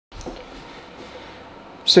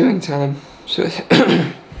Swimming time.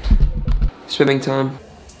 Swimming time.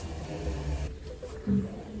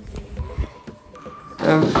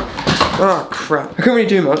 Oh crap. I couldn't really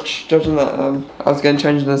do much, judging that I was getting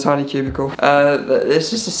changed in a tiny cubicle. It's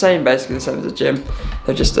just the same, basically the same as the gym.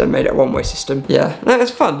 They've just made it a one-way system. Yeah, no, it's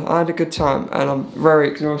fun. I had a good time and I'm very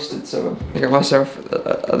exhausted, so I got myself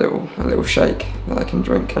a little shake that I can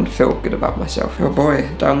drink and feel good about myself. Oh boy,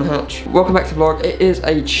 down the hatch. Welcome back to the vlog. It is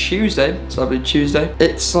a Tuesday. It's a lovely Tuesday.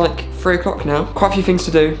 It's like 3 o'clock now. Quite a few things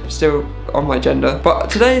to do still on my agenda, but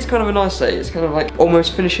today is kind of a nice day. It's kind of like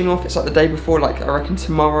almost finishing off. It's like the day before. Like I reckon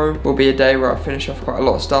tomorrow will be a day where I finish off quite a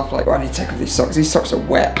lot of stuff. Like, oh, I need to take off these socks. These socks are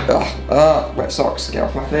wet. Ugh, wet socks. Get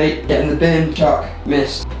off my feet. Get in the bin. Chuck.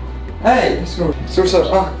 Missed. Hey, let's go.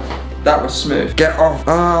 That was smooth. Get off.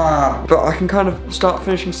 But I can kind of start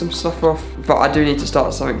finishing some stuff off. But I do need to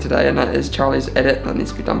start something today, and that is Charlie's edit. That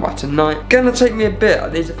needs to be done by tonight. Gonna take me a bit.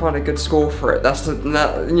 I need to find a good score for it.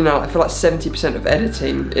 You know, I feel like 70% of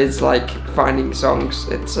editing is like finding songs.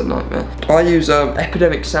 It's a nightmare. I use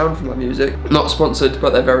Epidemic Sound for my music. Not sponsored,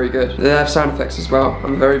 but they're very good. They have sound effects as well.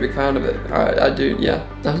 I'm a very big fan of it. I do, yeah.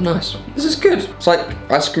 That was nice. This is good. It's like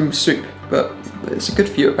ice cream soup, but it's good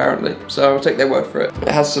for you apparently, so I'll take their word for it. It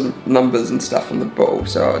has some numbers and stuff on the bottle,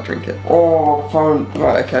 so I'll drink it. Oh, phone.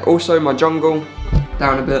 Right, okay. Also, my jungle,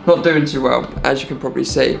 down a bit. Not doing too well, as you can probably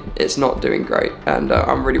see. It's not doing great, and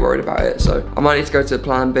I'm really worried about it, so I might need to go to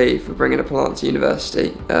plan B for bringing a plant to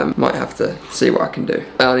university. Might have to see what I can do.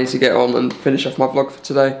 I need to get on and finish off my vlog for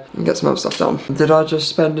today and get some other stuff done. Did I just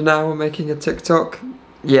spend an hour making a TikTok?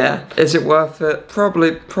 Yeah. Is it worth it?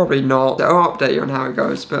 Probably not. I'll update you on how it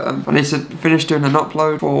goes, but I need to finish doing an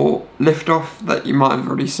upload for Liftoff that you might have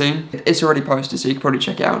already seen. It's already posted, so you can probably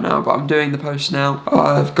check it out now, but I'm doing the post now.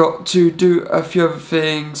 I've got to do a few other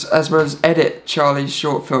things, as well as edit Charlie's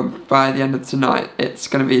short film by the end of tonight. It's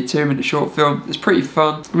going to be a 2-minute short film. It's pretty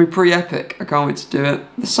fun. It's going to be pretty epic. I can't wait to do it.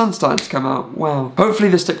 The sun's starting to come out. Wow. Hopefully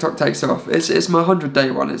this TikTok takes off. It's my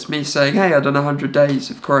 100-day one. It's me saying, hey, I've done 100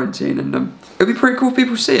 days of quarantine, and it'll be pretty cool if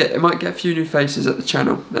people see it. It might get a few new faces at the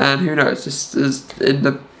channel, and who knows, this is in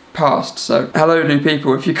the past, so hello new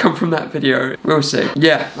people if you come from that video. We'll see.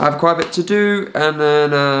 Yeah, I have quite a bit to do, and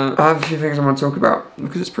then I have a few things I want to talk about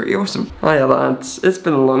because it's pretty awesome. Hiya lads, it's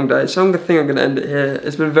been a long day, so I'm going to end it here.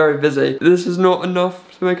 It's been very busy. This is not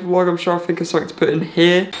enough to make a vlog. I'm sure I'll think of something to put in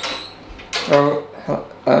here.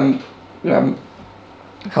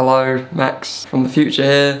 Hello, Max from the future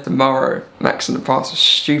here. Tomorrow, Max in the past was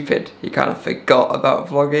stupid. He kind of forgot about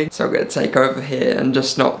vlogging. So I'm gonna take over here, and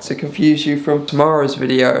just not to confuse you from tomorrow's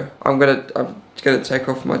video, I'm gonna take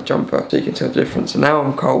off my jumper so you can tell the difference. And now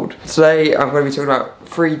I'm cold. Today I'm gonna be talking about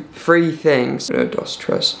three things,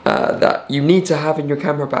 that you need to have in your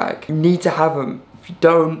camera bag. You need to have them. If you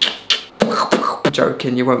don't, I'm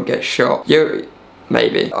joking, you won't get shot.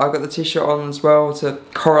 Maybe. I've got the t-shirt on as well to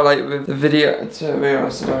correlate with the video. To be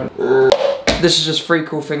honest, I don't. This is just 3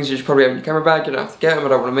 cool things you should probably have in your camera bag. You don't have to get them. I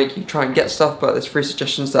don't want to make you try and get stuff, but there's 3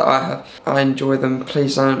 suggestions that I have. I enjoy them.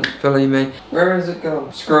 Please don't believe me. Where is it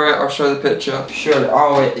gone? Screw it, I'll show the picture. Surely.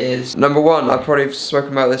 Oh, it is. Number 1, I've probably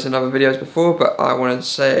spoken about this in other videos before, but I wanted to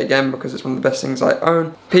say it again because it's one of the best things I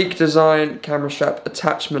own. Peak Design camera strap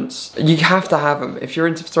attachments. You have to have them. If you're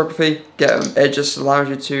into photography, get them. It just allows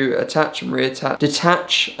you to attach and reattach.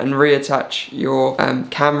 Detach and reattach your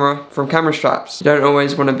camera from camera straps. You don't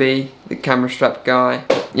always want to be the camera strap guy.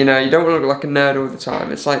 You know, you don't want to look like a nerd all the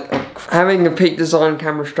time. It's like having a Peak Design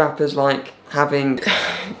camera strap is like having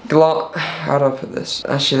how do I put this?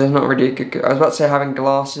 Actually, there's not really a good, I was about to say having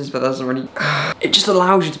glasses, but that doesn't really, it just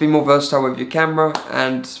allows you to be more versatile with your camera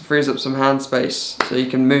and frees up some hand space so you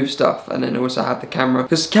can move stuff and then also have the camera.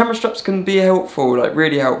 Because camera straps can be helpful, like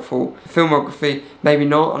really helpful. Filmography, maybe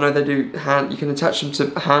not. I know they do you can attach them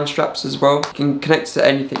to hand straps as well. You can connect to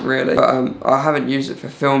anything really. But I haven't used it for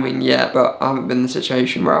filming yet, but I haven't been in the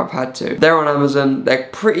situation where I've had to. They're on Amazon. They're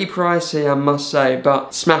pretty pricey, I must say,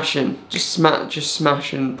 but smashing. Just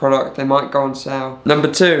smashing product. They might go on sale.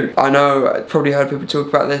 Number 2, I know I've probably heard people talk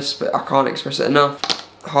about this, but I can't express it enough.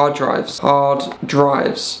 Hard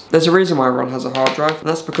drives. There's a reason why everyone has a hard drive, and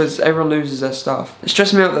that's because everyone loses their stuff. It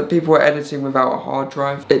stresses me out that people are editing without a hard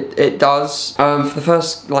drive. It does. For the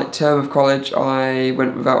first term of college, I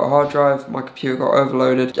went without a hard drive. My computer got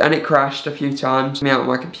overloaded and it crashed a few times. Me out of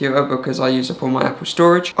my computer because I used up all my Apple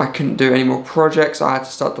storage. I couldn't do any more projects. I had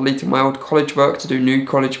to start deleting my old college work to do new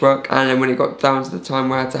college work, and then when it got down to the time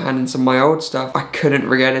where I had to hand in some of my old stuff, I couldn't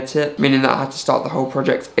re-edit it, meaning that I had to start the whole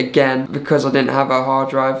project again because I didn't have a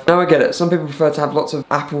hard drive. Now I get it, some people prefer to have lots of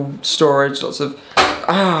Apple storage, lots of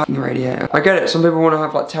radiator. I get it, some people want to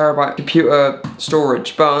have like terabyte computer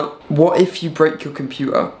storage, but what if you break your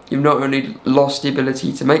computer? You've not only lost the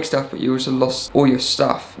ability to make stuff, but you also lost all your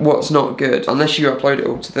stuff. What's not good? Unless you upload it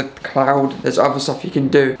all to the cloud, there's other stuff you can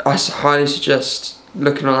do. I highly suggest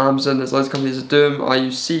looking on Amazon. There's loads of companies that do them. I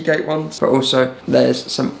use Seagate ones, but also there's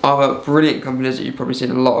some other brilliant companies that you've probably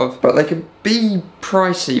seen a lot of, but they can be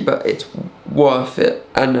pricey, but it's worth it.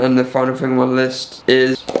 And the final thing on my list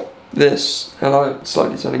is this. Hello,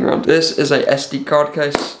 slightly turning around. This is a SD card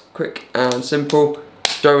case, quick and simple.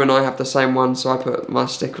 Joe and I have the same one, so I put my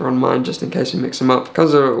sticker on mine just in case we mix them up.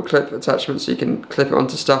 Comes with a little clip attachment so you can clip it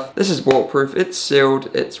onto stuff. This is waterproof, it's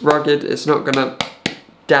sealed, it's rugged, it's not gonna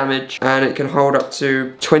damage, and it can hold up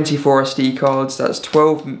to 24 SD cards. That's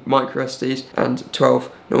 12 micro SDs and 12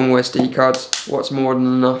 normal SD cards. What's more than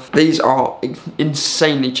enough? These are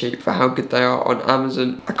insanely cheap for how good they are on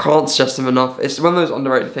Amazon. I can't stress them enough. It's one of those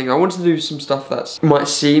underrated things. I wanted to do some stuff that might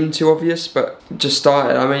seem too obvious, but just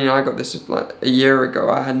started. I mean, I got this like a year ago.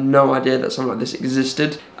 I had no idea that something like this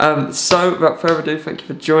existed. So without further ado, thank you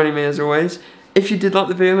for joining me as always. If you did like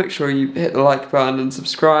the video, make sure you hit the like button and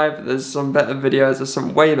subscribe. There's some better videos, there's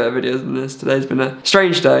some way better videos than this. Today's been a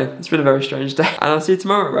strange day. It's been a very strange day. And I'll see you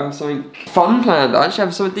tomorrow. I have something fun planned. I actually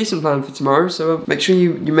have something decent planned for tomorrow, so make sure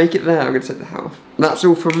you make it there. I'm going to take the hat off. That's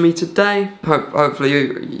all from me today. Hopefully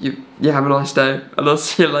you have a nice day, and I'll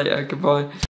see you later. Goodbye.